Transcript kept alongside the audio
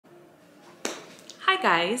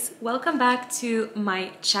guys, welcome back to my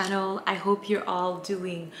channel. I hope you're all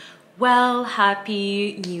doing well.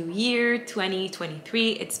 Happy New Year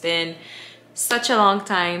 2023. It's been such a long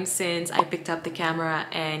time since I picked up the camera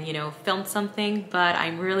and filmed something, but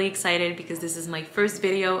I'm really excited because this is my first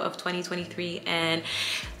video of 2023 and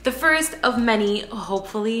the first of many,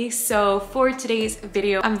 hopefully. So for today's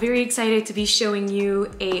video, I'm very excited to be showing you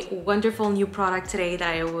a wonderful new product today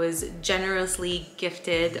that I was generously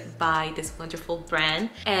gifted by this wonderful brand,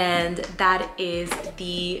 and that is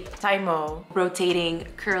the TYMO rotating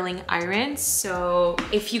curling iron. So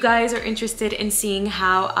if you guys are interested in seeing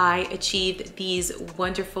how I achieved these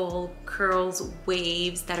wonderful curls,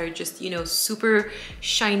 waves that are just super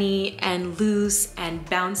shiny and loose and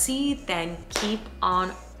bouncy, then keep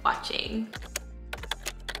on watching.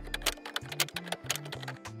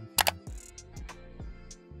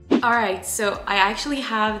 All right, so I actually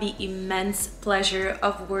have the immense pleasure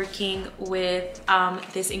of working with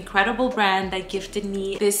this incredible brand that gifted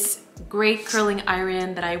me this great curling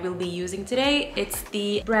iron that I will be using today. It's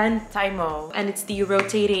the brand TYMO and it's the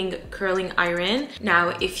rotating curling iron. Now,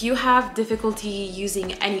 if you have difficulty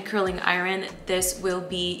using any curling iron, this will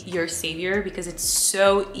be your savior because it's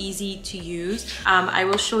so easy to use. I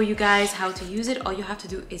will show you guys how to use it. All you have to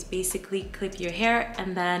do is basically clip your hair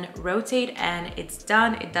and then rotate and it's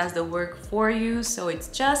done. It does the work for you, so it's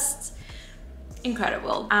just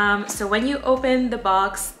incredible. So when you open the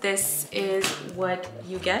box, this is what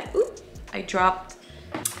you get. Ooh, I dropped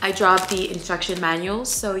the instruction manual.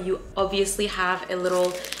 So you obviously have a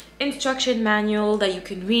little instruction manual that you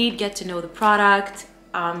can read, get to know the product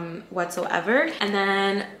whatsoever. And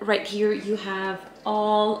then right here you have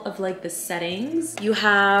all of the settings. You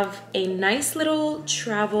have a nice little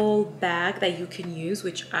travel bag that you can use,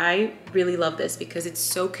 which I really love this because it's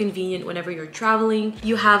so convenient whenever you're traveling.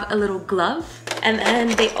 You have a little glove, and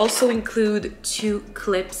then they also include 2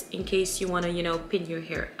 clips in case you want to pin your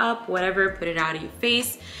hair up, whatever, put it out of your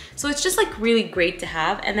face. So it's just really great to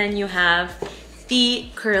have. And then you have the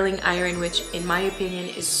curling iron, which in my opinion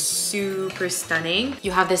is super stunning.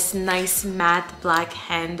 You have this nice matte black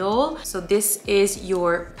handle. So this is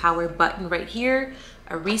your power button right here,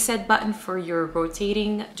 a reset button for your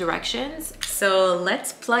rotating directions. So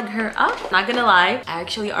let's plug her up. Not gonna lie, I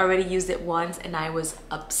actually already used it once and I was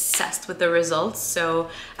obsessed with the results. So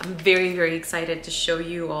I'm very, very excited to show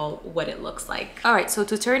you all what it looks like. All right, so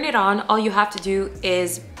to turn it on, all you have to do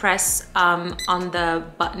is press on the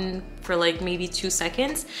button for maybe 2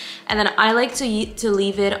 seconds. And then I like to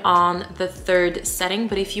leave it on the 3rd setting,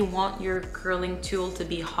 but if you want your curling tool to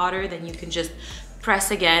be hotter, then you can just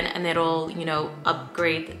press again and it'll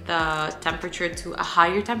upgrade the temperature to a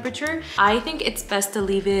higher temperature. I think it's best to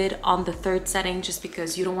leave it on the 3rd setting just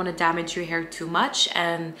because you don't want to damage your hair too much,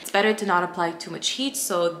 and it's better to not apply too much heat.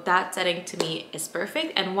 So that setting to me is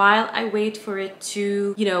perfect. And while I wait for it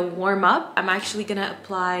to warm up, I'm actually gonna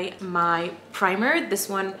apply my primer. This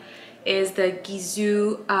one is the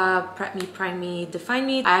Gisou Prep Me, Prime Me, Define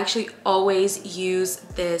Me. I actually always use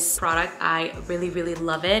this product. I really, really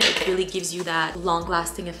love it. It really gives you that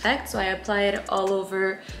long-lasting effect. So I apply it all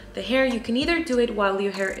over the hair. You can either do it while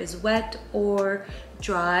your hair is wet or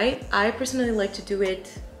dry. I personally like to do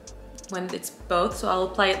it when it's both, so I'll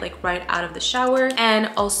apply it right out of the shower and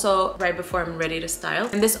also right before I'm ready to style.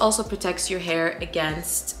 And this also protects your hair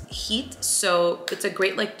against heat, so it's a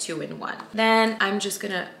great 2-in-1. Then I'm just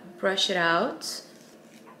gonna brush it out.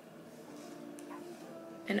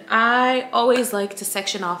 And I always like to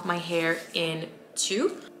section off my hair in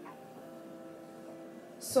 2.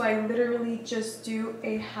 So I literally just do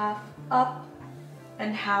a half up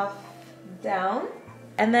and half down.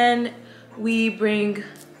 And then we bring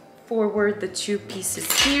forward the 2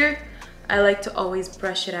 pieces here. I like to always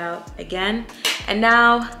brush it out again. And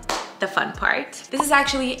now the fun part. This is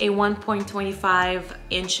actually a 1.25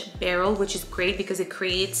 inch barrel, which is great because it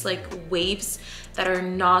creates waves that are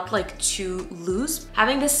not too loose.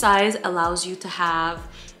 Having this size allows you to have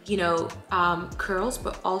curls,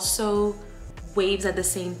 but also waves at the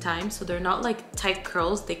same time. So they're not tight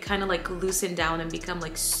curls, they kind of loosen down and become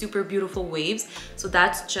super beautiful waves. So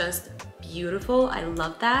that's just beautiful. I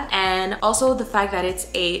love that. And also the fact that it's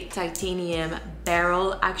a titanium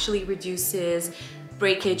barrel actually reduces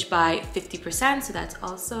breakage by 50%, so that's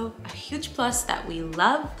also a huge plus that we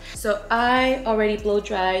love. So I already blow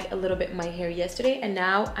dried a little bit my hair yesterday, and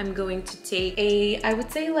now I'm going to take I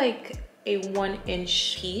would say a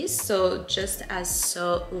 1-inch piece, so just as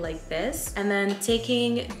so like this, and then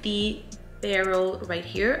taking the barrel right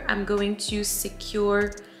here, I'm going to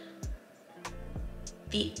secure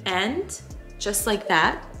the end just like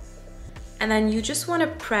that, and then you just want to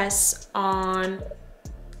press on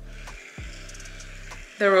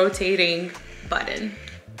the rotating button.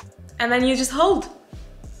 And then you just hold.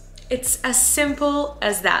 It's as simple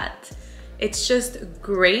as that. It's just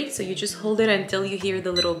great. So you just hold it until you hear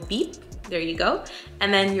the little beep. There you go.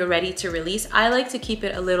 And then you're ready to release. I like to keep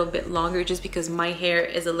it a little bit longer just because my hair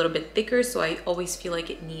is a little bit thicker, so I always feel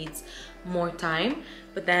like it needs more time.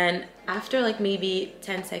 But then after like maybe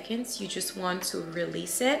 10 seconds, you just want to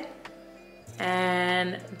release it.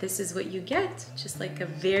 And this is what you get. Just like a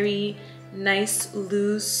very nice,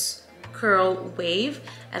 loose curl wave.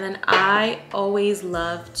 And then I always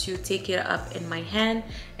love to take it up in my hand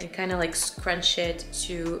and kind of like scrunch it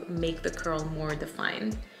to make the curl more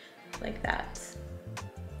defined. Like that.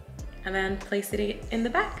 And then place it in the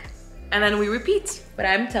back. And then we repeat. But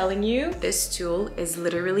I'm telling you, this tool is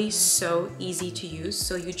literally so easy to use.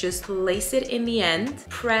 So you just place it in the end,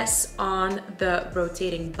 press on the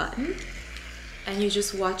rotating button, and you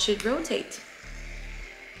just watch it rotate.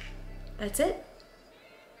 That's it.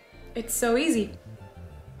 It's so easy.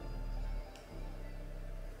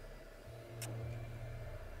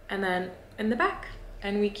 And then in the back.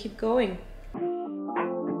 And we keep going.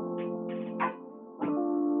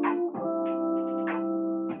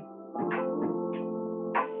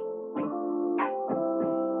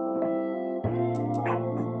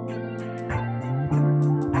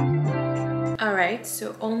 Alright,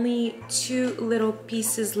 so only 2 little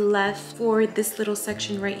pieces left for this little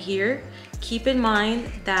section right here. Keep in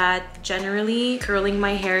mind that generally curling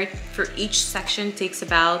my hair for each section takes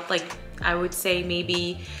about, like, I would say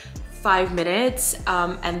maybe 5 minutes.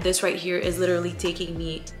 And this right here is literally taking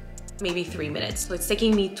me maybe 3 minutes. So it's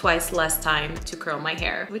taking me twice less time to curl my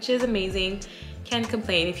hair, which is amazing. Can't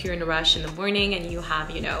complain if you're in a rush in the morning and you have,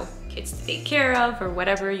 you know, kids to take care of or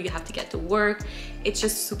whatever, you have to get to work. It's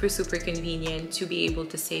just super, super convenient to be able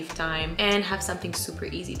to save time and have something super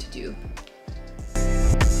easy to do.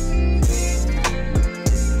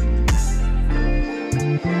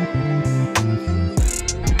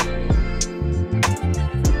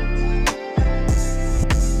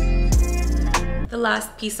 The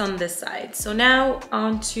last piece on this side. So now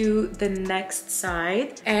on to the next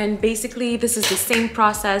side. And basically this is the same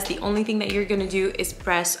process. The only thing that you're gonna do is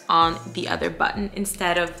press on the other button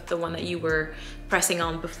instead of the one that you were pressing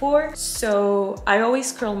on before. So I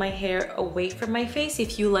always curl my hair away from my face.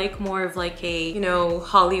 If you like more of like a, you know,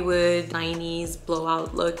 Hollywood 90s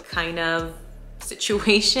blowout look kind of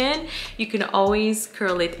situation, you can always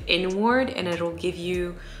curl it inward and it'll give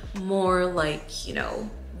you more like, you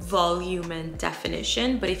know, volume and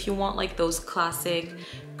definition. But if you want like those classic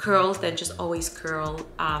curls, then just always curl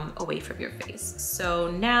away from your face.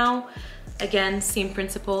 So now, again, same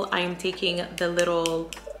principle. I am taking the little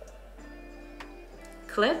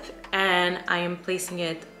clip and I am placing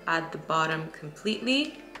it at the bottom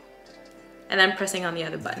completely and then pressing on the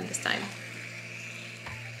other button this time.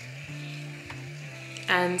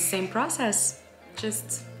 And same process,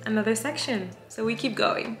 just another section. So we keep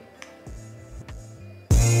going.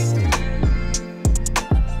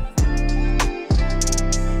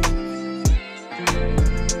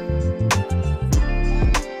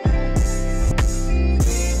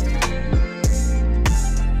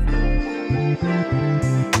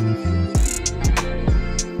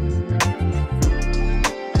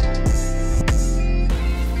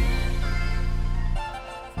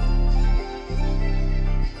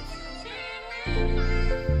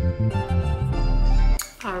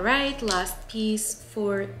 Alright, last piece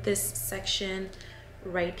for this section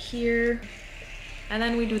right here. And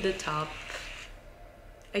then we do the top.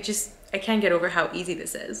 I can't get over how easy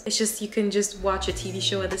this is. It's just, you can just watch a TV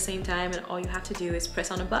show at the same time and all you have to do is press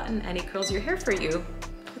on a button and it curls your hair for you.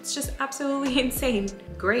 It's just absolutely insane.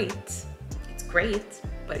 Great. It's great,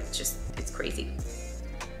 but it's crazy.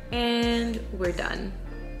 And we're done.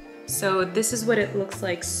 So this is what it looks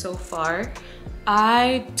like so far.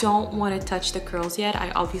 I don't want to touch the curls yet. I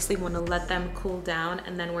obviously want to let them cool down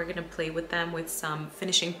and then we're going to play with them with some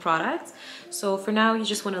finishing products. So for now, you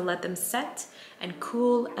just want to let them set and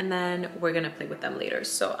cool and then we're going to play with them later.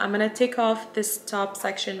 So I'm going to take off this top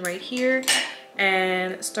section right here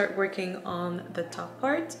and start working on the top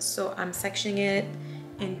part. So I'm sectioning it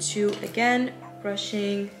in 2 again,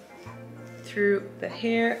 brushing through the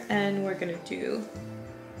hair, and we're going to do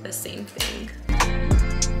the same thing.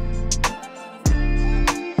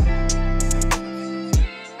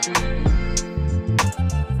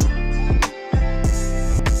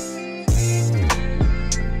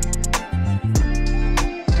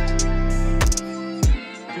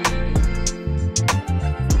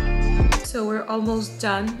 almost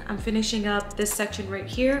done. I'm finishing up this section right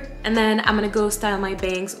here. And then I'm gonna go style my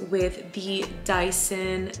bangs with the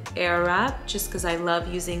Dyson Airwrap, just because I love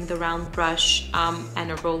using the round brush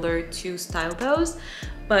and a roller to style those.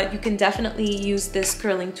 But you can definitely use this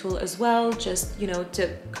curling tool as well, just, you know,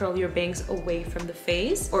 to curl your bangs away from the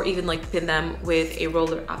face, or even like pin them with a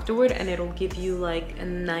roller afterward, and it'll give you like a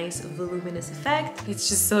nice voluminous effect. It's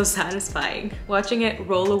just so satisfying. Watching it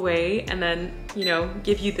roll away and then, you know,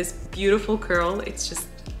 give you this beautiful curl, it's just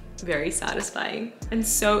very satisfying and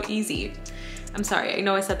so easy. I'm sorry, I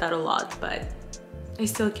know I said that a lot, but I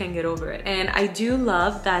still can't get over it. And I do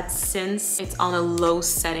love that since it's on a low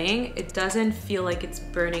setting, it doesn't feel like it's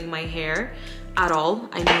burning my hair at all.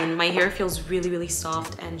 I mean, my hair feels really, really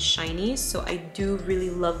soft and shiny, so I do really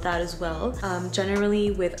love that as well.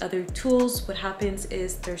 Generally with other tools, what happens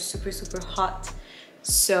is they're super, super hot,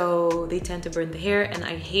 so they tend to burn the hair, and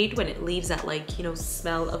I hate when it leaves that, like, you know,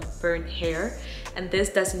 smell of burnt hair, and this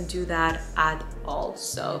doesn't do that at all.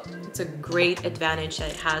 So it's a great advantage that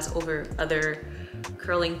it has over other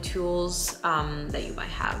curling tools that you might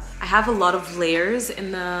have. I have a lot of layers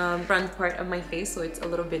in the front part of my face, so it's a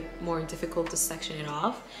little bit more difficult to section it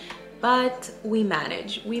off, but we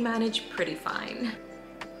manage pretty fine.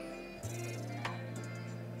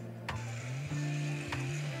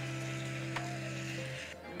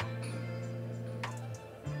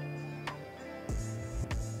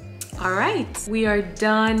 All right, we are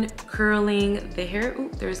done curling the hair.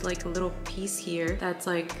 Ooh, there's like a little piece here that's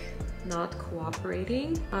like not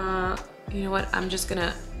cooperating. You know what, I'm just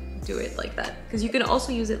gonna do it like that, because you can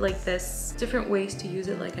also use it like this. Different ways to use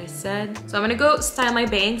it, like I said. So I'm gonna go style my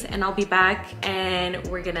bangs and I'll be back, and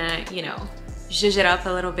we're gonna, you know, zhuzh it up a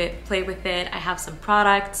little bit, play with it. I have some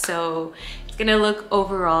products, so it's gonna look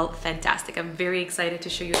overall fantastic. I'm very excited to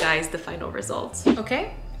show you guys the final results.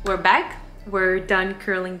 Okay, we're back. We're done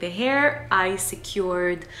curling the hair. I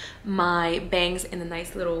secured my bangs in a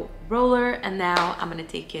nice little roller, and now I'm gonna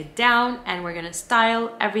take it down and we're gonna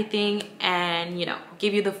style everything and, you know,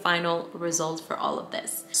 give you the final result for all of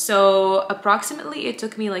this. So approximately it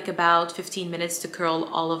took me like about 15 minutes to curl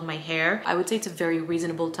all of my hair. I would say it's a very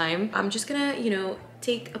reasonable time. I'm just gonna, you know,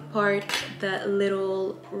 take apart the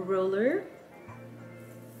little roller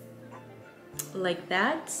like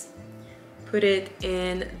that. Put it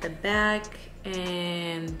in the back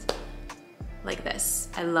and like this.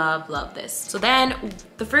 I love this. So then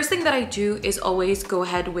the first thing that I do is always go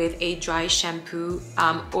ahead with a dry shampoo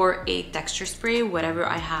or a texture spray, whatever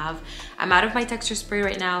I have. I'm out of my texture spray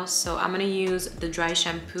right now, so I'm gonna use the dry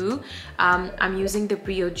shampoo. I'm using the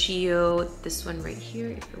Briogeo, this one right here,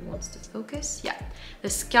 if it wants to focus. Yeah, the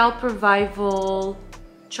Scalp Revival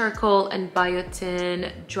charcoal and biotin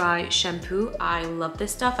dry shampoo. I love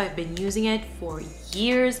this stuff. I've been using it for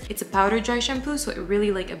years. It's a powder dry shampoo, so it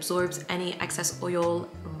really like absorbs any excess oil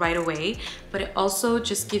right away, but it also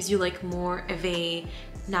just gives you like more of a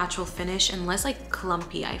natural finish and less like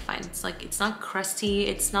clumpy. I find it's like, it's not crusty,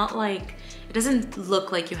 it's not like, it doesn't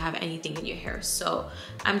look like you have anything in your hair. So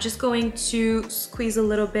I'm just going to squeeze a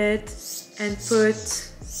little bit and put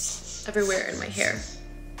everywhere in my hair,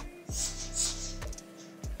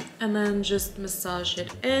 and then just massage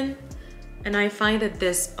it in. And I find that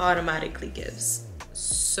this automatically gives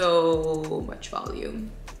so much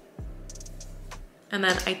volume. And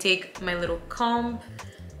then I take my little comb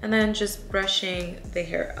and then just brushing the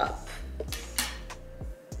hair up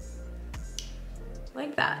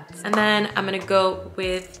like that. And then I'm gonna go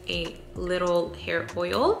with a little hair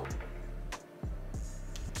oil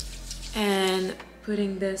and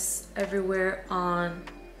putting this everywhere on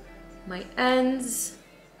my ends.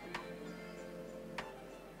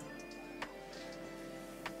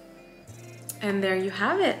 And there you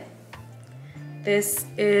have it. This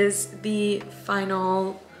is the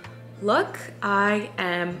final look. I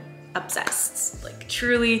am obsessed, like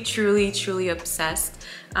truly obsessed.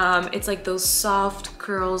 It's like those soft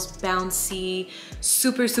curls, bouncy,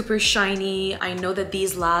 super shiny. I know that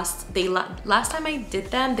these last time I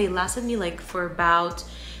did them, they lasted me like for about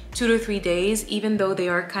 2 to 3 days. Even though they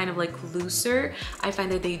are kind of like looser, I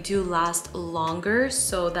find that they do last longer,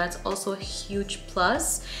 so that's also a huge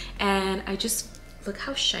plus. And I just, look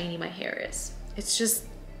how shiny my hair is. It's just,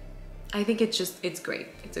 I think it's great.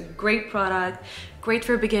 It's a great product, Great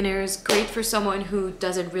for beginners, great for someone who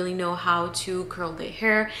doesn't really know how to curl their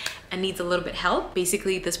hair and needs a little bit help.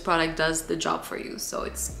 Basically, this product does the job for you, so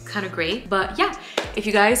it's kind of great. But yeah, if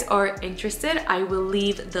you guys are interested, I will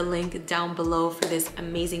leave the link down below for this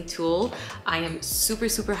amazing tool. I am super,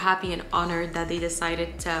 super happy and honored that they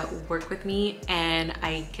decided to work with me, and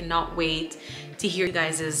I cannot wait to hear you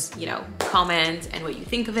guys' comments and what you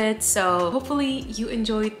think of it. So hopefully you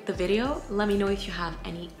enjoyed the video. Let me know if you have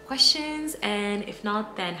any questions, and if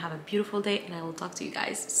not, then have a beautiful day and I will talk to you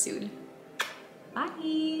guys soon.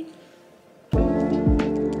 Bye.